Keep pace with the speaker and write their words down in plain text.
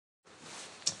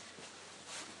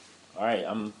All right,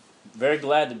 I'm very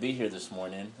glad to be here this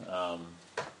morning. I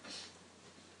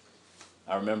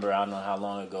remember, I don't know how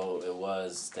long ago it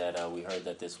was that we heard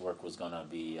that this work was going to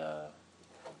be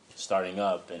starting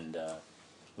up, and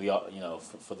we all,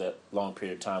 for that long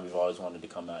period of time, we've always wanted to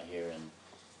come out here, and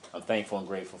I'm thankful and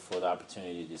grateful for the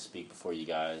opportunity to speak before you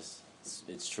guys.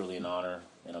 It's truly an honor,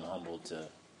 and I'm humbled to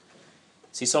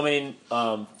see so many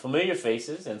familiar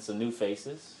faces and some new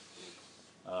faces,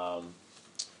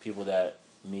 people that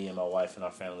me and my wife and our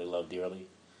family love dearly,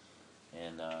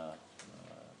 and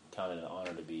count it an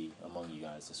honor to be among you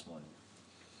guys this morning.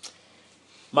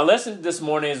 My lesson this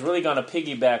morning is really going to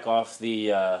piggyback off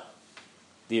the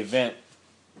event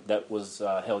that was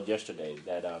held yesterday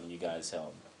that you guys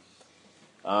held.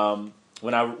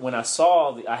 When I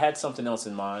saw, I had something else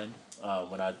in mind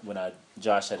when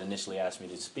Josh had initially asked me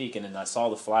to speak, and then I saw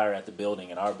the flyer at the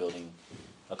building, at our building,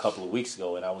 a couple of weeks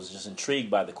ago, and I was just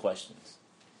intrigued by the questions.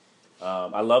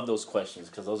 I love those questions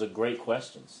because those are great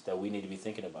questions that we need to be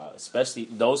thinking about. Especially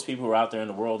those people who are out there in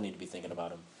the world need to be thinking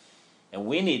about them. And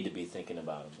we need to be thinking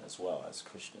about them as well as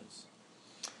Christians.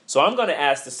 So I'm going to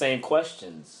ask the same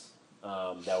questions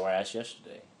that were asked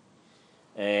yesterday.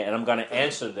 And I'm going to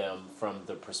answer them from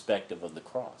the perspective of the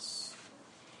cross.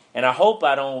 And I hope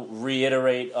I don't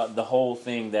reiterate the whole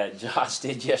thing that Josh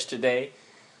did yesterday.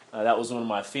 That was one of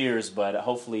my fears, but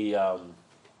hopefully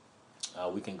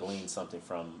we can glean something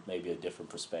from maybe a different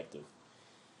perspective.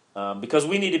 Because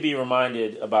we need to be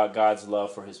reminded about God's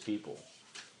love for his people.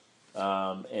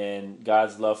 And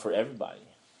God's love for everybody.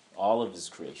 All of his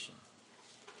creation.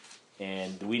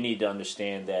 And we need to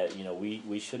understand that,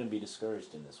 we shouldn't be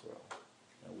discouraged in this world.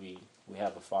 We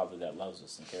have a Father that loves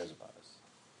us and cares about us.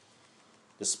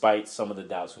 Despite some of the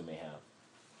doubts we may have.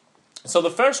 So the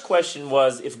first question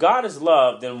was, if God is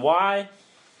love, then why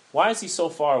is he so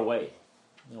far away?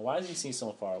 Why does he seem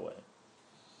so far away?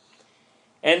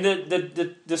 And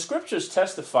the scriptures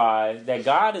testify that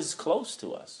God is close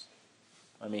to us.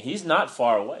 I mean, he's not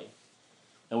far away.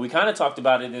 And we kind of talked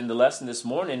about it in the lesson this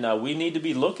morning. We need to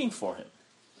be looking for him.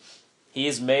 He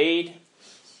has made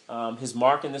his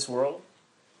mark in this world.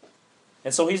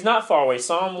 And so he's not far away.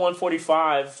 Psalm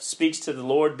 145 speaks to the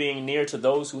Lord being near to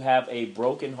those who have a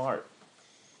broken heart.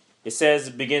 It says,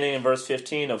 beginning in verse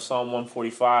 15 of Psalm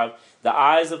 145, the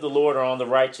eyes of the Lord are on the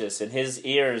righteous, and his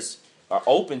ears are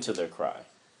open to their cry.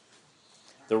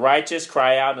 The righteous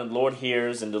cry out, and the Lord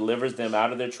hears and delivers them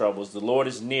out of their troubles. The Lord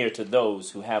is near to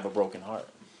those who have a broken heart,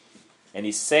 and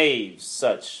he saves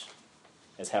such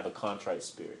as have a contrite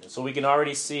spirit. And so we can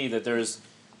already see that there's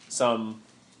some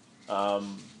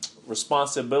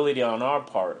responsibility on our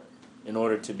part in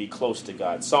order to be close to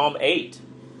God. Psalm 8,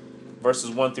 verses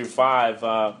 1 through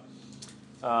 5,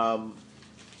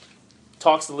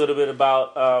 talks a little bit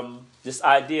about this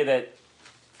idea that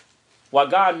while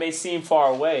God may seem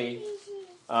far away,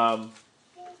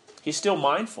 he's still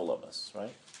mindful of us, right?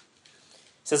 It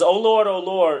says, O Lord,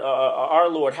 our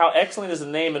Lord, how excellent is the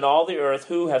name in all the earth,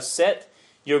 who have set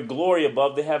your glory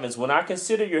above the heavens. When I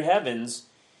consider your heavens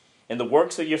and the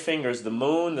works of your fingers, the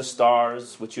moon, the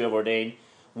stars, which you have ordained,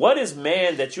 what is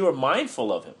man that you are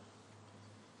mindful of him?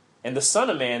 And the Son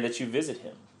of Man that you visit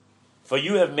him? For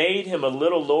you have made him a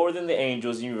little lower than the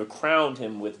angels, and you have crowned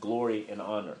him with glory and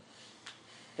honor.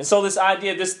 And so this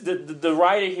idea, the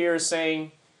writer here is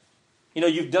saying,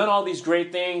 you've done all these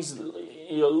great things.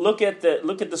 Look at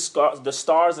the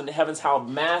stars in the heavens, how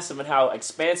massive and how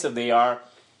expansive they are.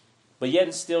 But yet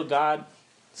and still God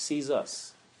sees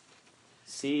us,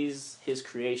 sees his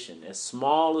creation. As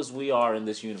small as we are in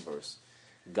this universe,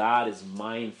 God is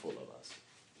mindful of us.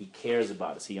 He cares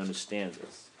about us. He understands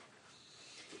us.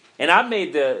 And I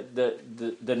made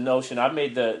the notion, I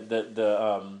made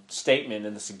the statement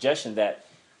and the suggestion that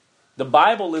the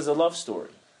Bible is a love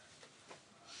story.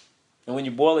 And when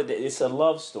you boil it, it's a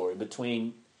love story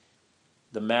between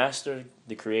the Master,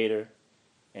 the Creator,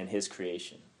 and his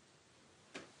creation.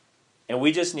 And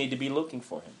we just need to be looking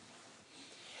for him.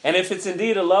 And if it's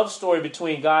indeed a love story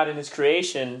between God and his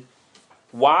creation,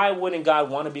 why wouldn't God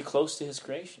want to be close to his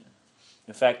creation?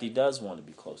 In fact, he does want to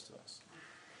be close to us.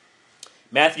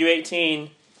 Matthew 18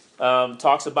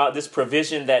 talks about this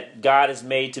provision that God has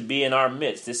made to be in our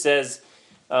midst. It says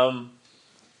in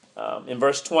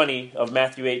verse 20 of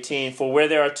Matthew 18, for where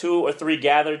there are 2 or 3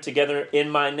 gathered together in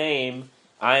my name,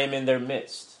 I am in their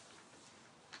midst.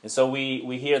 And so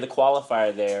we hear the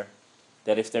qualifier there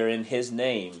that if they're in his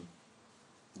name,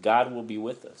 God will be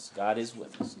with us. God is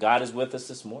with us. God is with us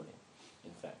this morning,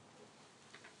 in fact.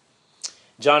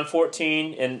 John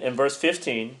 14 and verse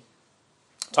 15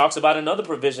 talks about another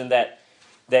provision that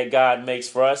God makes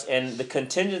for us, and the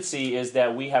contingency is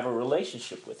that we have a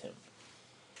relationship with him.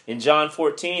 In John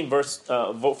 14,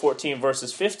 14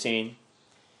 verses 15,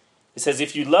 it says,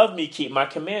 if you love me, keep my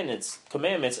commandments,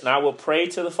 and I will pray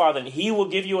to the Father, and he will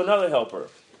give you another helper,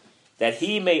 that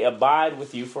he may abide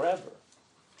with you forever.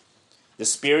 The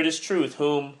Spirit is truth,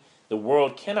 whom the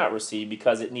world cannot receive,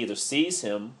 because it neither sees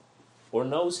him or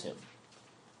knows him.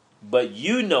 But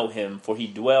you know him, for he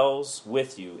dwells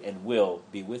with you and will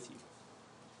be with you.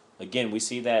 Again, we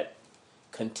see that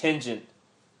contingent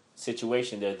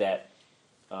situation there, that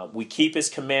we keep his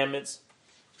commandments,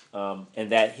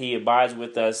 and that he abides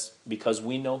with us because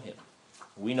we know him.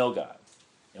 We know God,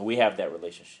 and we have that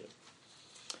relationship.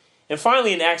 And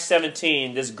finally, in Acts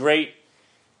 17, this great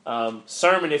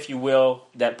sermon, if you will,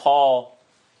 that Paul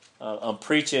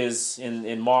preaches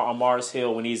on Mars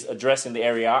Hill when he's addressing the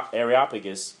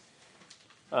Areopagus.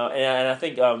 And I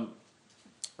think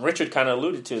Richard kind of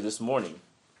alluded to it this morning.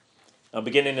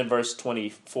 Beginning in verse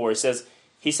 24,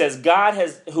 he says,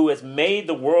 God who has made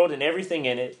the world and everything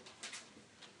in it,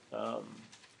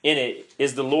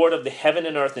 is the Lord of the heaven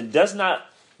and earth, and does not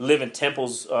live in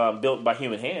temples built by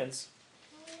human hands.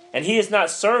 And he is not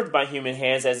served by human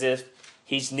hands as if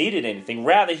he's needed anything.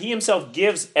 Rather, he himself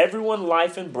gives everyone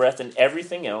life and breath and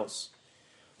everything else.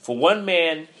 For one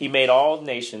man he made all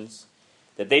nations,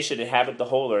 that they should inhabit the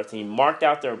whole earth. And he marked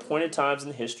out their appointed times in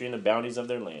the history and the boundaries of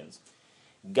their lands.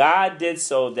 God did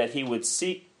so that they would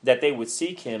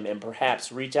seek him and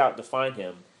perhaps reach out to find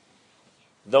him,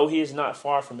 though he is not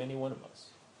far from any one of us.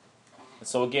 And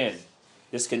so again,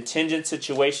 this contingent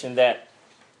situation that,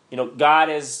 God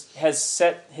has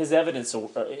set his evidence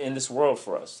in this world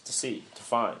for us to see, to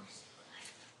find.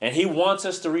 And he wants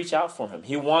us to reach out for him.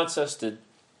 He wants us to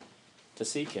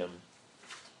seek him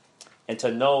and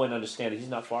to know and understand that he's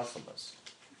not far from us.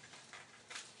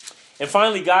 And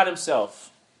finally, God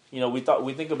himself.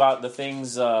 We think about the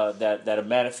things that are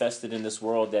manifested in this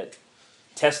world that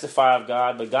testify of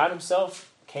God, but God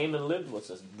himself came and lived with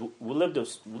us,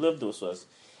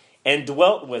 and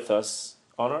dwelt with us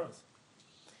on earth.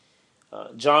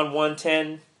 John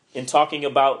 1:10, in talking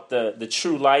about the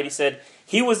true light, he said,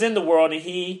 he was in the world,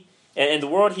 and the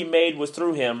world he made was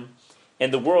through him,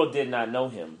 and the world did not know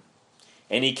him.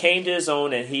 And he came to his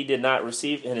own, and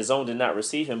his own did not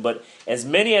receive him. But as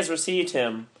many as received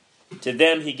him, to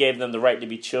them he gave them the right to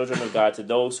be children of God, to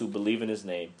those who believe in his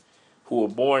name, who were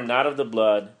born not of the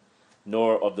blood,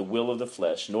 nor of the will of the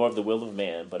flesh, nor of the will of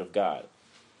man, but of God.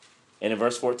 And in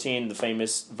verse 14, the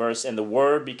famous verse, and the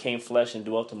word became flesh and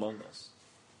dwelt among us.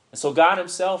 And so God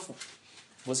himself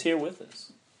was here with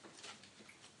us.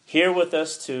 Here with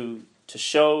us to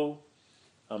show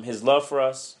his love for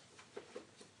us,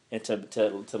 and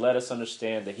to let us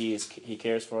understand that he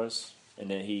cares for us, and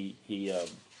that he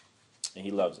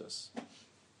loves us.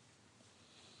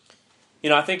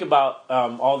 I think about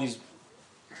all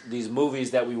these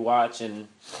movies that we watch, and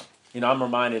I'm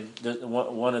reminded that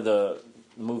one of the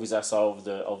movies I saw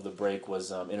over the break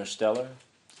was Interstellar.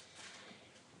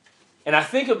 And I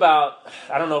think about,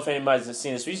 I don't know if anybody's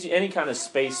seen this, but you see any kind of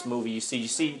space movie, you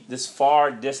see this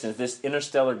far distance, this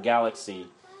interstellar galaxy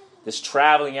that's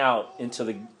traveling out into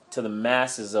the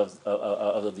masses of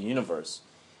the universe.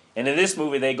 And in this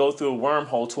movie, they go through a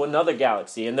wormhole to another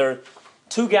galaxy, and they're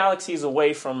 2 galaxies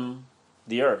away from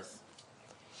the Earth.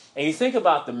 And you think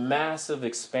about the massive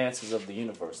expanses of the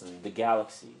universe and the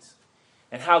galaxies,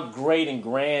 and how great and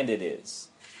grand it is.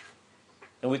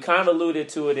 And we kind of alluded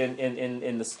to it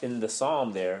in the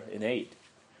Psalm there in 8.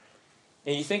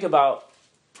 And you think about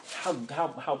how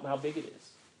big it is.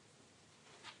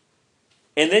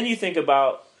 And then you think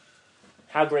about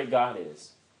how great God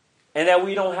is. And that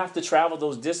we don't have to travel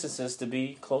those distances to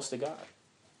be close to God.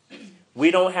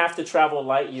 We don't have to travel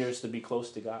light years to be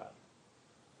close to God.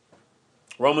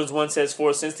 Romans 1 says,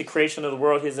 for since the creation of the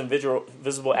world, his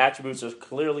invisible attributes are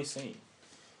clearly seen.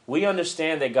 We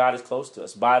understand that God is close to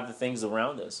us by the things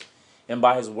around us and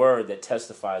by his word that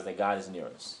testifies that God is near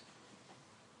us.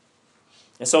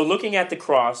 And so looking at the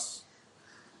cross,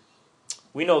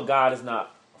 we know God is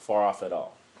not far off at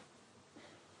all.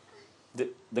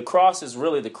 The cross is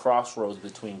really the crossroads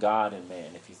between God and man,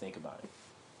 if you think about it.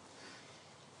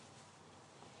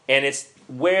 And it's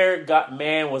where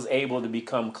man was able to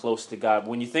become close to God.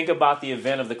 When you think about the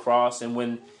event of the cross,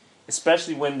 and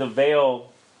especially when the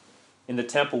veil in the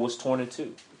temple was torn in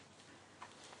two,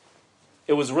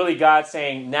 it was really God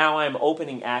saying, now I'm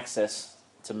opening access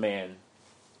to man,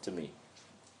 to me.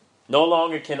 No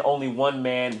longer can only one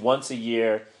man once a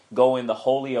year go in the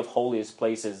holy of holiest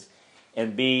places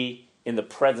and be in the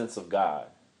presence of God.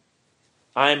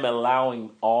 I'm allowing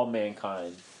all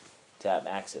mankind to have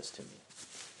access to me.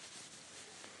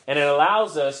 And it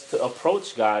allows us to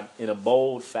approach God in a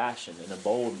bold fashion, in a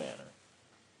bold manner.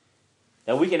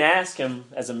 And we can ask him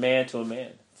as a man to a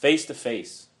man, face to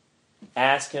face.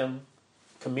 Ask him,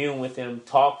 commune with him,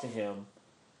 talk to him,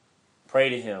 pray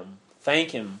to him,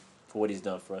 thank him for what he's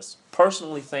done for us.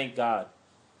 Personally thank God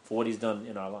for what he's done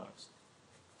in our lives.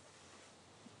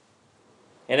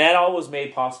 And that all was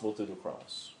made possible through the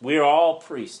cross. We are all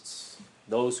priests,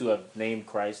 those who have named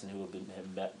Christ and who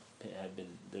have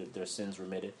been their sins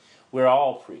remitted. We're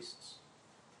all priests.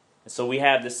 And so we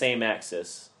have the same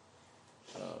access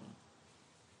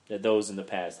that those in the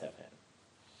past have had.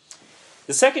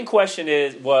 The second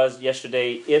question was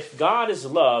yesterday, if God is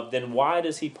love, then why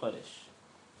does he punish?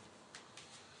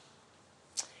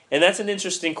 And that's an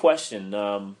interesting question.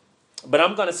 But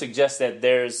I'm going to suggest that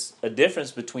there's a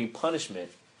difference between punishment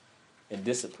and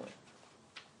discipline.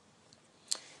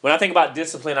 When I think about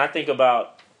discipline, I think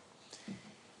about,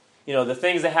 the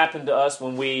things that happen to us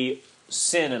when we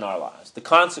sin in our lives, the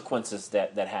consequences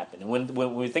that happen. And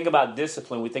when we think about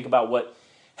discipline, we think about what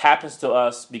happens to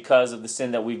us because of the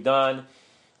sin that we've done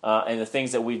and the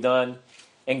things that we've done.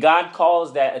 And God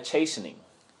calls that a chastening.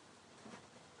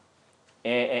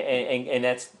 And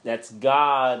that's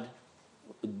God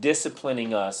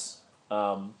disciplining us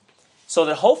so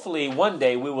that hopefully one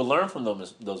day we will learn from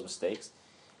those mistakes,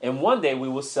 and one day we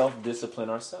will self-discipline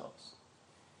ourselves.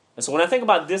 And so when I think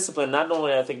about discipline, not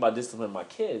only do I think about disciplining my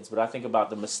kids, but I think about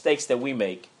the mistakes that we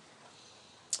make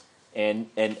and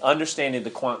understanding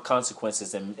the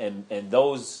consequences and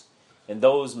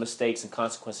those mistakes and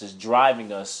consequences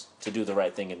driving us to do the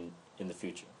right thing in the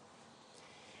future.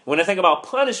 When I think about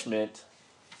punishment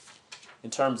in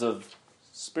terms of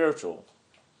spiritual,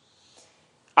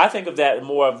 I think of that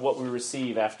more of what we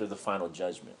receive after the final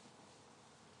judgment.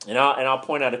 And I'll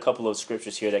point out a couple of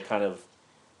scriptures here that kind of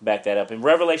back that up. In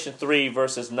Revelation 3,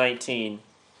 verses 19,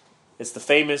 it's the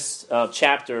famous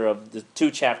chapter of the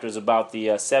 2 chapters about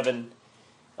the 7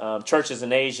 churches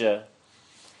in Asia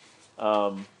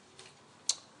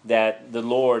that the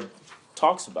Lord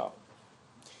talks about.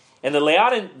 And the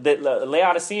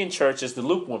Laodicean church is the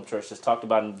lukewarm church that's talked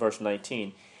about in verse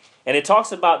 19. And it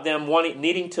talks about them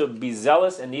needing to be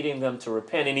zealous and needing them to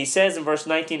repent. And he says in verse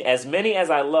 19, as many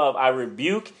as I love, I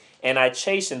rebuke and I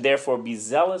chasten, therefore be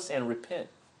zealous and repent.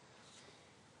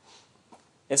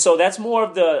 And so that's more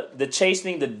of the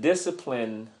chastening, the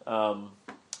discipline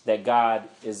that God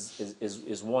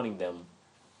is wanting them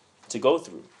to go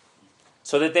through.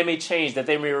 So that they may change, that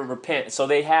they may repent, so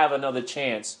they have another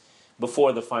chance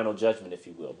before the final judgment, if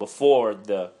you will, before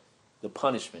the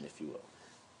punishment, if you will.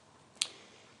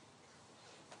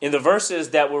 In the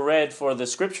verses that were read for the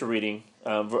scripture reading,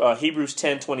 Hebrews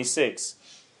 10:26,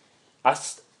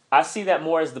 I see that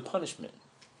more as the punishment.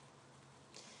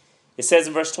 It says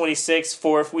in verse 26,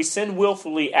 for if we sin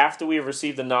willfully after we have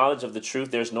received the knowledge of the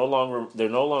truth, there no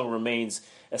longer remains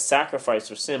a sacrifice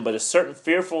for sin, but a certain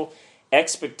fearful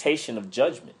expectation of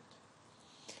judgment,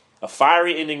 a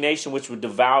fiery indignation which would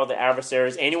devour the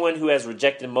adversaries. Anyone who has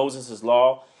rejected Moses'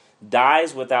 law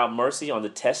dies without mercy on the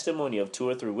testimony of 2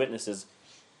 or 3 witnesses.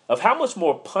 Of how much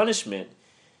more punishment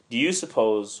do you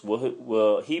suppose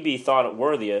will he be thought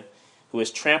worthy who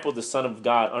has trampled the Son of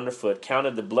God underfoot,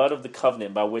 counted the blood of the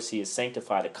covenant by which he has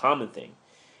sanctified a common thing,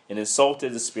 and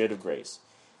insulted the Spirit of grace?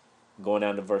 Going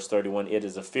down to verse 31, it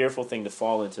is a fearful thing to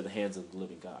fall into the hands of the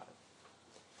living God.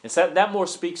 And so that more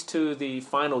speaks to the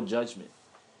final judgment.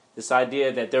 This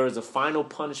idea that there is a final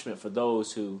punishment for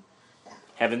those who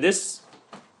have, in this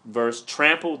verse,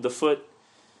 trampled the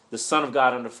Son of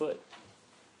God underfoot,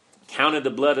 counted the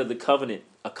blood of the covenant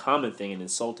a common thing, and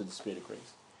insulted the Spirit of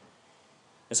grace.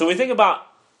 And so we think about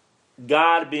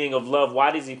God being of love.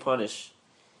 Why does he punish?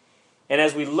 And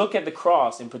as we look at the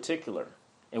cross in particular,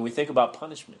 and we think about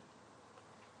punishment,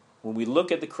 when we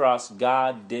look at the cross,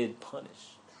 God did punish.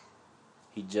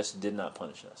 He just did not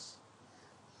punish us.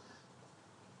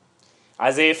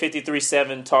 Isaiah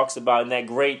 53:7 talks about, in that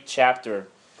great chapter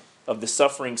of the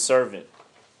suffering servant,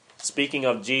 speaking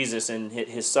of Jesus and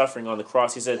his suffering on the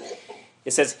cross, it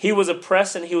says, he was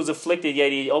oppressed and he was afflicted,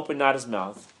 yet he opened not his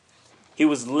mouth. He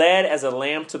was led as a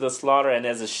lamb to the slaughter, and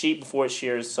as a sheep before its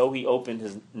shears, so he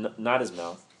opened not his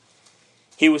mouth.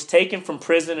 He was taken from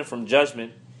prison and from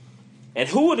judgment. And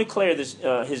who will declare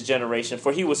his generation?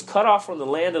 For he was cut off from the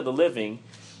land of the living.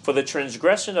 For the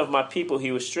transgression of my people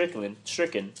he was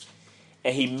stricken.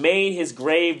 And he made his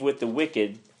grave with the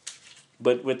wicked,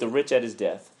 but with the rich at his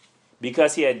death,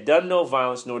 because he had done no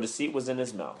violence, nor deceit was in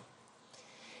his mouth.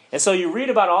 And so you read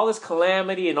about all this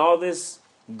calamity and all this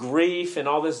grief and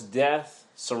all this death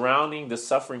surrounding the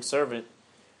suffering servant.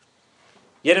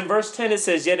 Yet in verse 10 it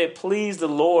says, yet it pleased the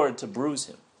Lord to bruise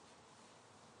him.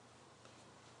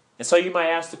 And so you might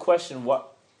ask the question, why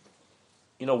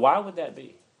would that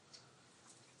be?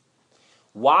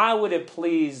 Why would it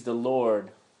please the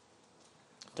Lord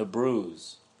to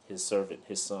bruise his servant,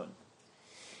 his son?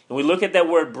 And we look at that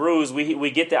word bruise,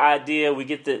 we get the idea, we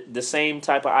get the same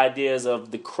type of ideas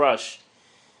of the crush,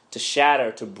 to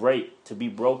shatter, to break, to be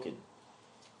broken.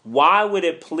 Why would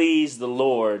it please the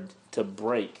Lord to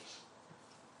break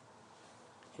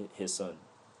his son?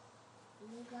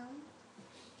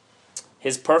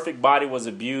 His perfect body was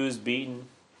abused, beaten.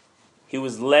 He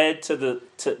was led to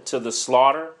the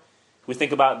slaughter. We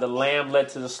think about the lamb led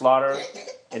to the slaughter,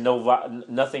 and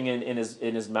nothing in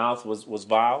his mouth was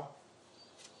vile.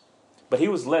 But he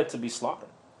was led to be slaughtered.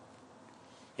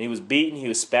 And he was beaten, he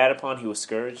was spat upon, he was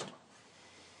scourged.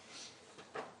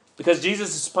 Because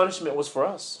Jesus' punishment was for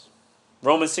us.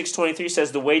 Romans 6:23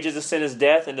 says the wages of sin is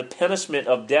death, and the punishment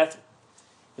of death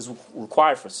is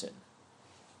required for sin.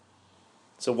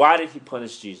 So why did he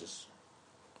punish Jesus?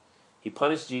 He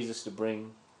punished Jesus to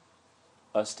bring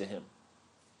us to him.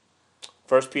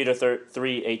 1 Peter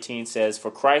 3:18 says,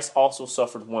 for Christ also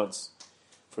suffered once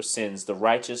for sins, the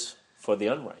righteous for the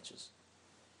unrighteous,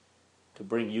 to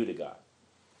bring you to God.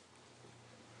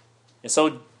 And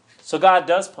so God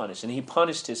does punish, and he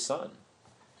punished his son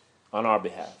on our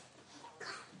behalf.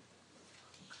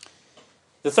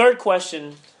 The third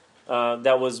question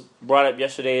that was brought up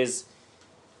yesterday is,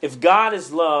 if God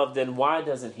is love, then why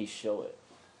doesn't he show it?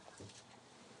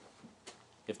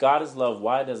 If God is love,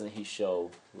 why doesn't he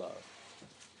show love?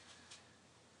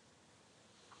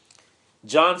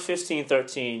 John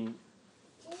 15:13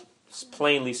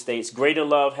 plainly states, greater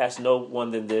love has no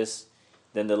one than this,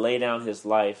 than to lay down his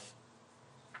life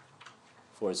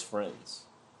for his friends.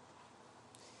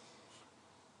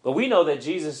 But we know that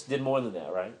Jesus did more than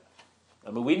that, right?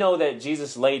 I mean, we know that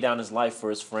Jesus laid down his life for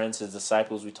his friends, his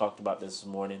disciples. We talked about this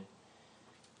morning.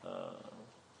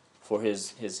 For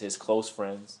his close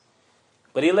friends.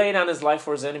 But he laid down his life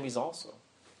for his enemies also.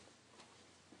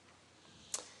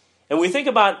 And we think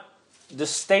about the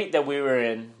state that we were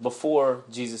in before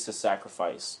Jesus'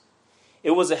 sacrifice.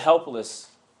 It was a helpless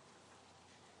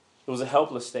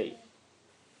state.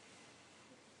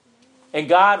 And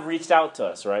God reached out to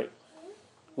us, right?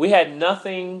 We had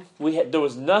nothing, there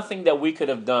was nothing that we could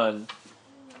have done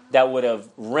that would have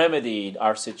remedied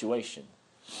our situation.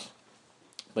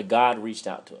 But God reached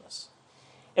out to us.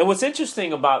 And what's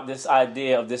interesting about this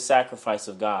idea of this sacrifice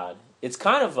of God, it's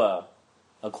kind of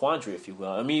a quandary, if you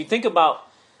will. I mean, you think about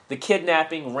the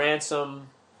kidnapping, ransom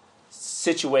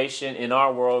situation in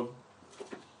our world.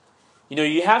 You know,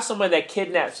 you have somebody that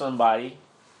kidnaps somebody,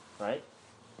 right?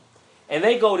 And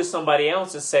they go to somebody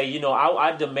else and say, you know,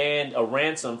 I demand a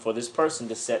ransom for this person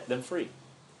to set them free,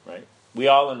 right? We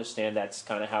all understand that's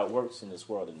kind of how it works in this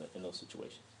world in those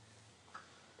situations.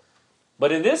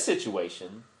 But in this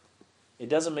situation, it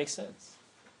doesn't make sense.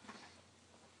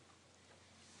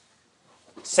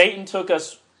 Satan took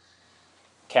us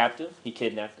captive. He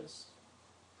kidnapped us.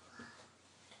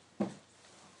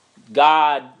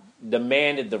 God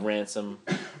demanded the ransom,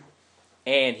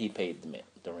 and he paid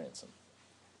the ransom.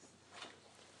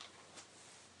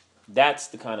 That's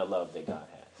the kind of love that God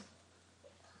has.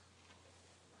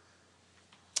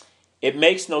 It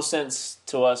makes no sense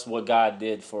to us what God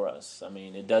did for us. I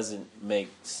mean, it doesn't make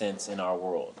sense in our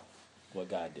world what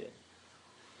God did.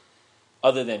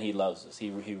 Other than he loves us. He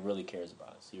really cares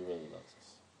about us. He really loves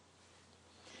us.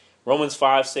 Romans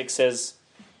 5:6 says,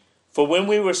 for when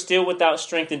we were still without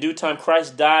strength, in due time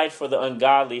Christ died for the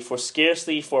ungodly. For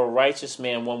scarcely for a righteous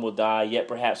man one will die, yet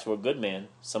perhaps for a good man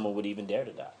someone would even dare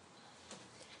to die.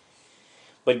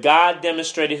 But God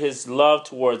demonstrated his love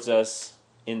towards us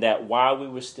in that while we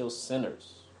were still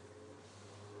sinners,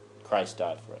 Christ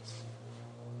died for us.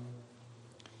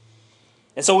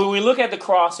 And so when we look at the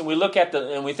cross and we look at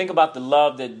and we think about the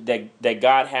love that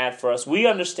God had for us, we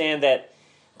understand that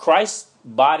Christ's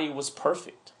body was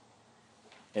perfect.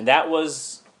 And that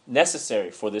was necessary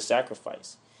for this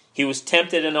sacrifice. He was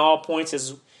tempted in all points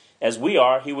as we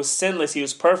are. He was sinless. He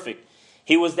was perfect.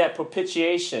 He was that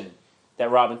propitiation that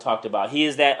Robin talked about. He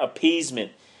is that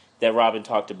appeasement that Robin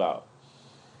talked about.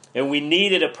 And we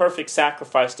needed a perfect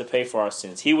sacrifice to pay for our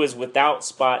sins. He was without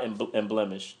spot and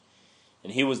blemish.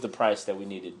 And he was the price that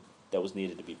was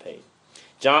needed to be paid.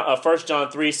 1 John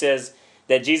 3 says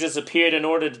that Jesus appeared in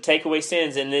order to take away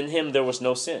sins, and in him there was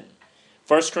no sin.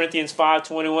 1 Corinthians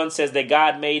 5:21 says that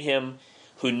God made him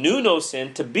who knew no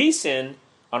sin to be sin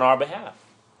on our behalf,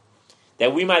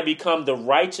 that we might become the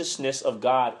righteousness of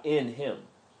God in him.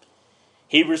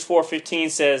 Hebrews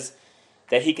 4:15 says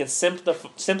that he can sympathize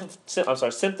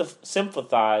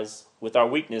with our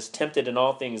weakness, tempted in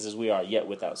all things as we are, yet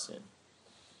without sin.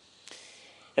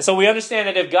 And so we understand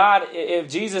that if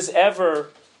Jesus ever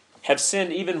have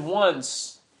sinned even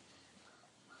once,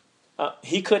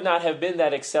 He could not have been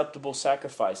that acceptable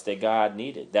sacrifice that God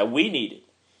needed, that we needed.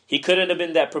 He couldn't have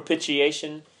been that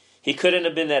propitiation. He couldn't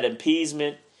have been that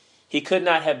appeasement. He could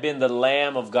not have been the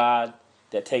Lamb of God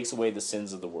that takes away the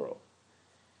sins of the world.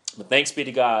 But thanks be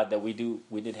to God that we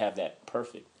did have that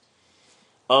perfect,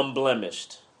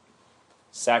 unblemished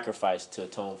sacrifice to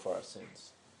atone for our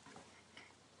sins.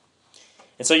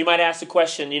 And so you might ask the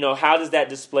question, how does that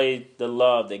display the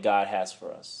love that God has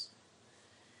for us?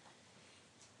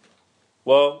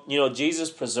 Well,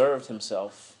 Jesus preserved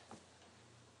himself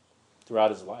throughout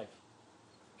his life.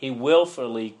 He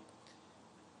willfully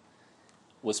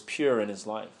was pure in his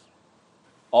life.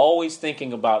 Always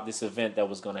thinking about this event that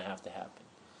was going to have to happen.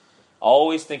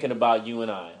 Always thinking about you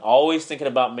and I. Always thinking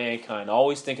about mankind.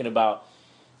 Always thinking about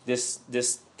this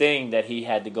thing that he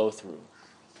had to go through.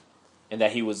 And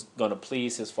that he was going to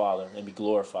please his Father and be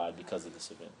glorified because of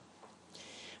this event.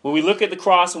 When we look at the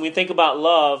cross and we think about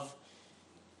love,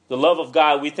 the love of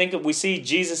God, we see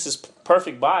Jesus'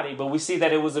 perfect body, but we see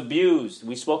that it was abused.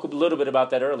 We spoke a little bit about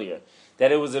that earlier.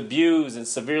 That it was abused and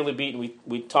severely beaten.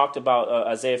 We talked about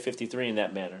Isaiah 53 in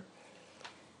that manner.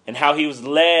 And how he was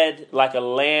led like a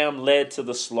lamb led to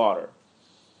the slaughter.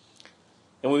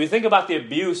 And when we think about the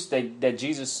abuse that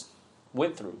Jesus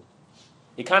went through,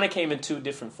 it kind of came in two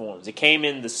different forms. It came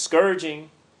in the scourging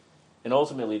and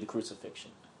ultimately the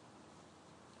crucifixion.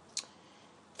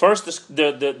 First,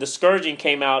 the scourging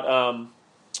came out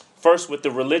first with the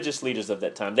religious leaders of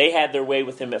that time. They had their way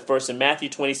with him at first. In Matthew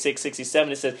 26:67,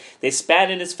 it says, they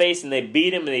spat in his face and they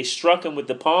beat him and they struck him with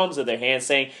the palms of their hands,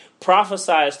 saying,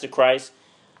 prophesy as to Christ.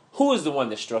 Who is the one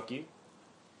that struck you?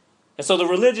 And so the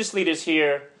religious leaders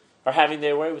here are having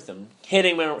their way with him,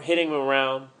 hitting him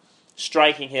around,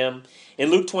 striking him.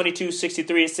 In Luke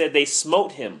 22:63, it said they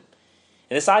smote him.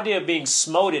 And this idea of being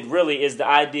smoted really is the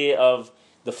idea of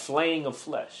the flaying of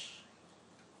flesh.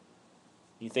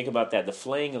 You think about that, the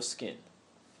flaying of skin.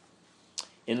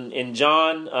 In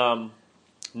John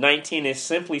 19, it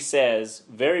simply says,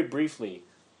 very briefly,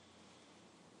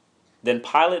 then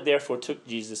Pilate therefore took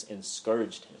Jesus and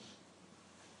scourged him.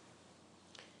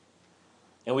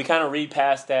 And we kind of read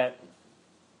past that.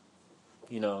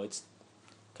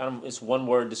 It's one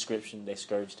word description. They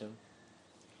scourged him.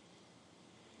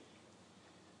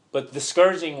 But the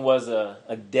scourging was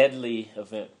a deadly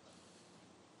event.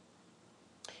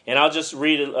 And I'll just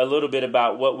read a little bit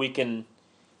about what we can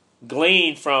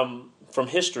glean from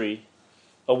history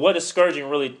of what a scourging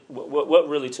what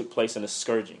really took place in a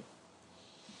scourging.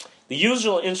 The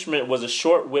usual instrument was a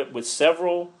short whip with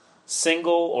several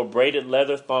single or braided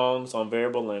leather thongs on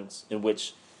variable lengths in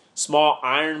which small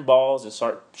iron balls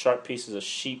and sharp pieces of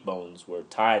sheep bones were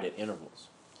tied at intervals.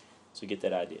 So you get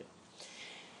that idea.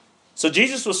 So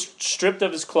Jesus was stripped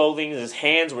of his clothing, and his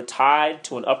hands were tied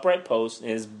to an upright post,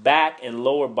 and his back and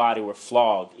lower body were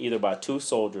flogged either by two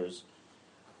soldiers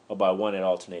or by one at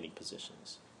alternating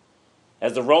positions.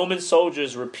 As the Roman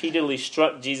soldiers repeatedly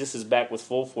struck Jesus' back with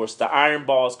full force, the iron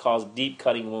balls caused deep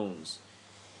cutting wounds,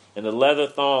 and the leather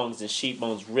thongs and sheep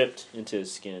bones ripped into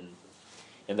his skin.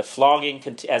 And as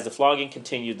the flogging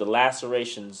continued, the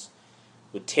lacerations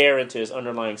would tear into his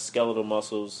underlying skeletal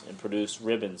muscles and produce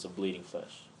ribbons of bleeding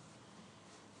flesh.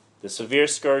 The severe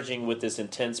scourging with this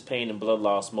intense pain and blood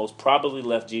loss most probably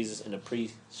left Jesus in a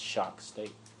pre-shock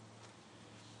state.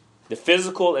 The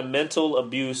physical and mental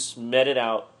abuse meted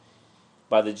out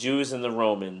by the Jews and the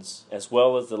Romans, as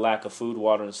well as the lack of food,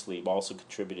 water, and sleep, also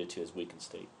contributed to his weakened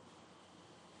state.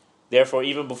 Therefore,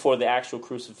 even before the actual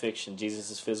crucifixion,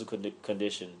 Jesus' physical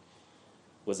condition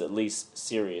was at least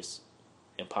serious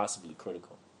and possibly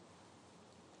critical.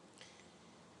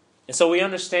 And so we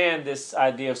understand this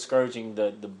idea of scourging,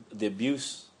 the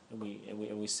abuse, and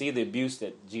we see the abuse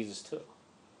that Jesus took.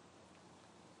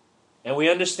 And we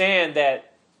understand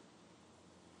that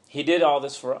he did all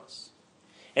this for us.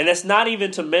 And that's not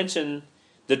even to mention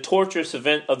the torturous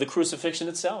event of the crucifixion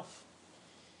itself.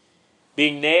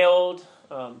 Being nailed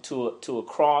to a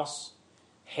cross,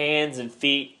 hands and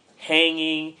feet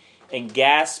hanging and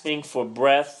gasping for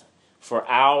breath for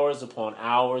hours upon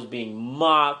hours, being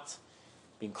mocked,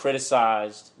 being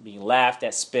criticized, being laughed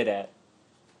at, spit at.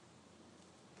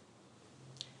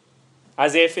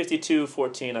 Isaiah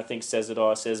 52:14, I think, says it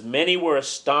all. It says, many were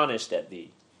astonished at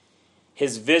thee.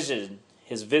 His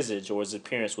visage or his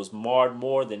appearance was marred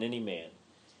more than any man,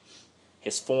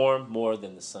 his form more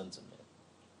than the sons of men.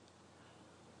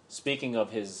 Speaking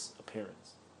of his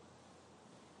appearance,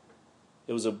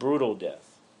 it was a brutal death.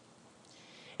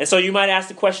 And so you might ask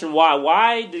the question, why?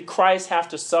 Why did Christ have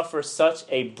to suffer such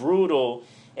a brutal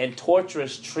and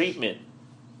torturous treatment?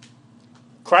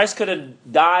 Christ could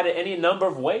have died in any number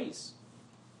of ways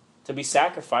to be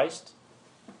sacrificed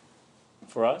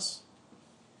for us.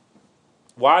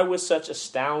 Why with such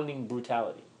astounding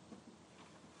brutality?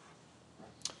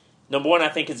 Number one, I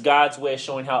think it's God's way of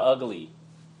showing how ugly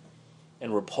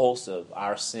and repulsive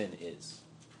our sin is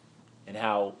and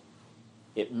how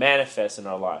it manifests in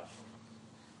our life.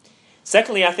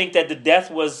 Secondly, I think that the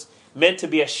death was meant to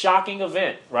be a shocking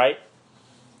event, right?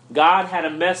 God had a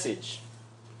message.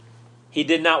 He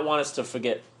did not want us to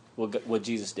forget what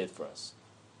Jesus did for us.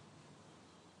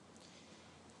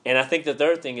 And I think the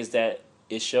third thing is that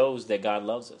it shows that God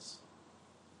loves us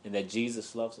and that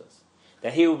Jesus loves us.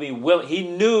 That he would be willing. He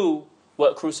knew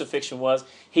what crucifixion was.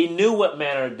 He knew what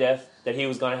manner of death that he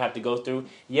was going to have to go through,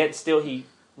 yet still he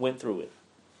went through it.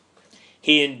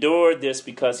 He endured this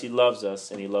because he loves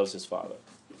us and he loves his Father.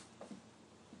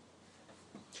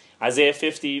 Isaiah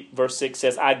 50 verse 6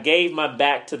 says, I gave my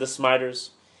back to the smiters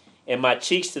and my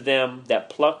cheeks to them that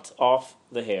plucked off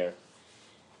the hair.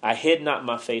 I hid not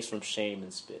my face from shame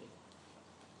and spitting.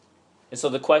 And so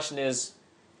the question is,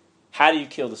 how do you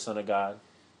kill the Son of God?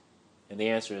 And the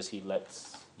answer is he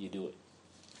lets you do it.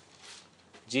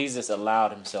 Jesus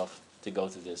allowed himself to go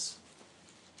through this.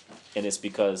 And it's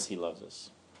because he loves us.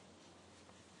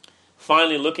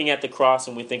 Finally, looking at the cross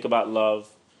and we think about love,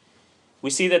 we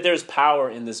see that there's power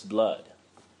in this blood.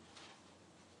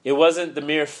 It wasn't the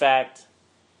mere fact,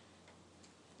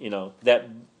 that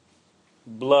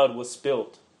blood was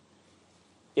spilt.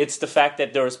 It's the fact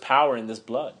that there is power in this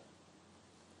blood.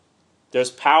 There's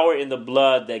power in the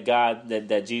blood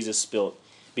that Jesus spilt,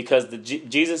 because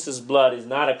Jesus' blood is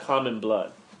not a common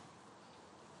blood.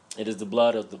 It is the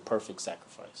blood of the perfect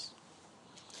sacrifice.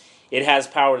 It has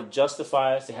power to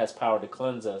justify us. It has power to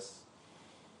cleanse us.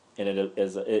 And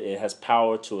it has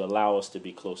power to allow us to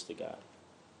be close to God.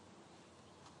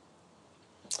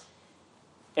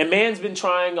 And man's been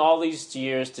trying all these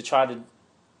years to try to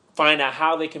find out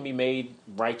how they can be made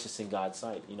righteous in God's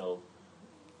sight.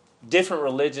 Different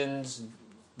religions,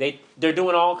 they're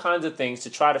doing all kinds of things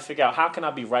to try to figure out how can I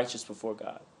be righteous before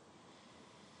God.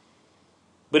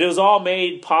 But it was all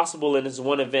made possible in this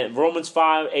one event. Romans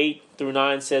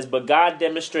 5:8-9 says, but God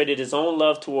demonstrated his own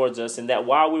love towards us in that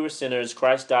while we were sinners,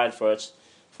 Christ died for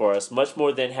us, much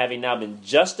more than having now been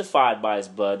justified by his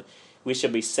blood, we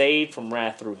shall be saved from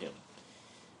wrath through him.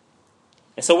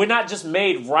 And so we're not just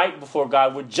made right before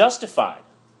God, we're justified.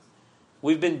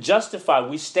 We've been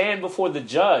justified. We stand before the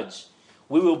judge.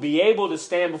 We will be able to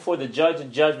stand before the judge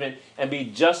in judgment and be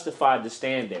justified to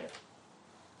stand there.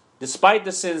 Despite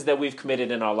the sins that we've committed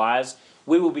in our lives,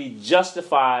 we will be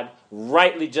justified,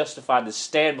 rightly justified to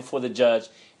stand before the judge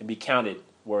and be counted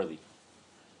worthy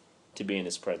to be in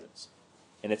his presence.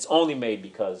 And it's only made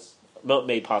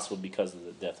possible because of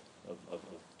the death of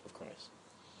Christ.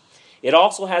 It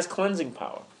also has cleansing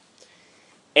power,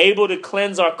 able to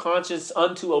cleanse our conscience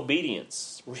unto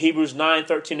obedience. Hebrews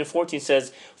 9:13-14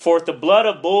 says, for if the blood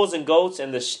of bulls and goats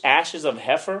and the ashes of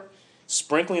heifer,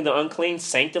 sprinkling the unclean,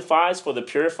 sanctifies for the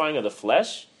purifying of the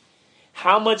flesh,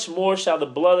 how much more shall the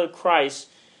blood of Christ,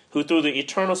 who through the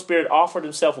eternal Spirit offered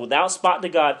himself without spot to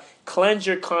God, cleanse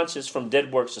your conscience from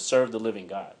dead works to serve the living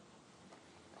God.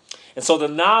 And so the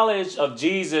knowledge of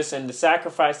Jesus and the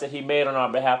sacrifice that he made on our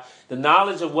behalf, the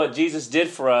knowledge of what Jesus did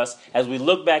for us as we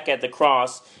look back at the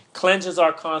cross, cleanses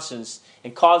our conscience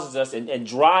and causes us and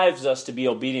drives us to be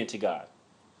obedient to God.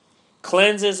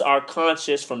 Cleanses our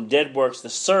conscience from dead works to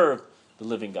serve the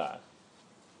living God.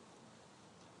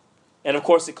 And of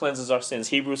course it cleanses our sins.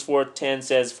 Hebrews 4:10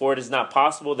 says, for it is not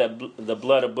possible that the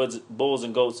blood of bulls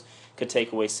and goats could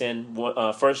take away sin. 1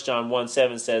 John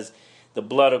 1:7 says, the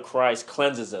blood of Christ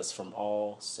cleanses us from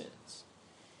all sins.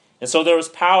 And so there was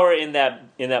power in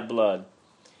that blood.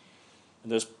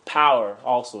 And there's power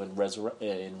also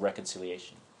in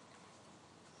reconciliation.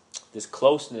 This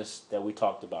closeness that we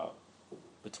talked about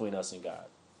between us and God.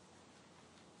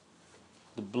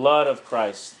 The blood of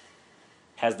Christ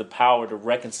has the power to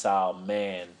reconcile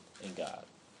man and God.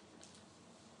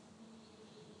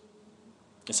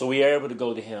 And so we are able to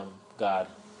go to him, God,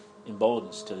 in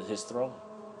boldness to his throne.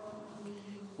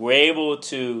 We're able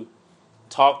to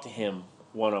talk to him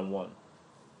one-on-one.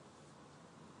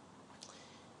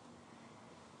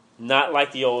 Not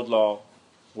like the old law,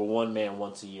 where one man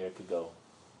once a year could go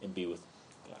and be with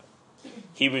God.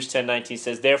 Hebrews 10:19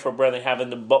 says, therefore, brethren,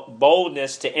 having the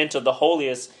boldness to enter the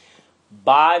holiest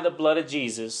by the blood of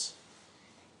Jesus,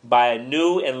 by a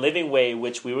new and living way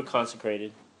which we were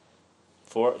consecrated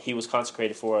for, he was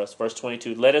consecrated for us. Verse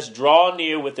 22, let us draw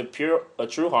near with a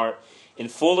true heart, in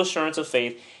full assurance of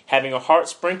faith, having a heart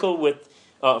sprinkled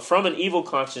from an evil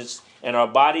conscience, and our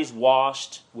bodies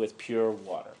washed with pure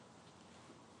water.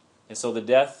 And so the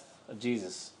death of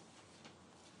Jesus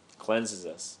cleanses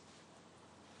us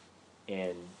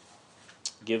and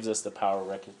gives us the power of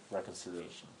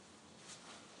reconciliation.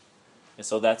 And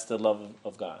so that's the love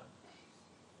of God.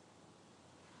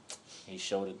 He's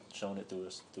shown it through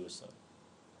His Son.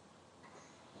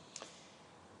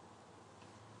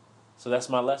 So that's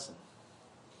my lesson.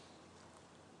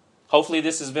 Hopefully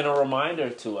this has been a reminder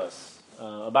to us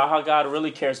about how God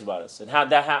really cares about us and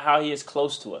how He is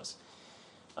close to us.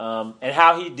 And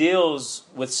how He deals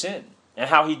with sin, and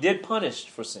how He did punish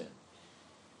for sin,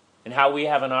 and how we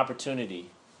have an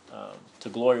opportunity to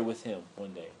glory with Him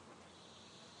one day.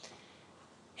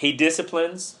 He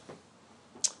disciplines,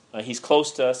 He's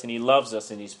close to us, and He loves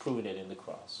us, and He's proven it in the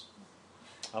cross.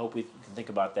 I hope we can think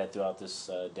about that throughout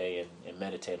this day and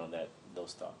meditate on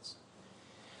those thoughts.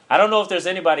 I don't know if there's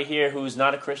anybody here who's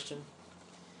not a Christian,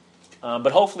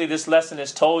 but hopefully this lesson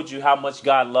has told you how much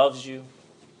God loves you,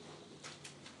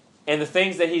 and the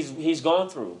things that He's gone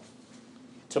through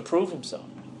to prove Himself,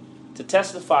 to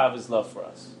testify of His love for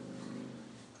us,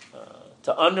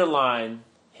 to underline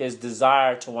His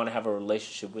desire to want to have a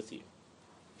relationship with you.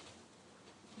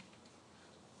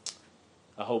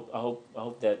 I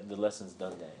hope that the lesson's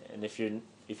done that. And if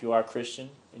you are a Christian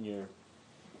and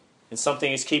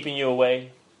something is keeping you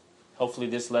away, hopefully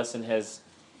this lesson has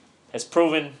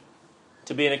proven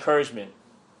to be an encouragement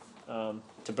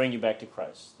to bring you back to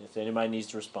Christ. If anybody needs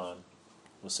to respond,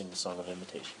 we'll sing the song of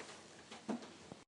invitation.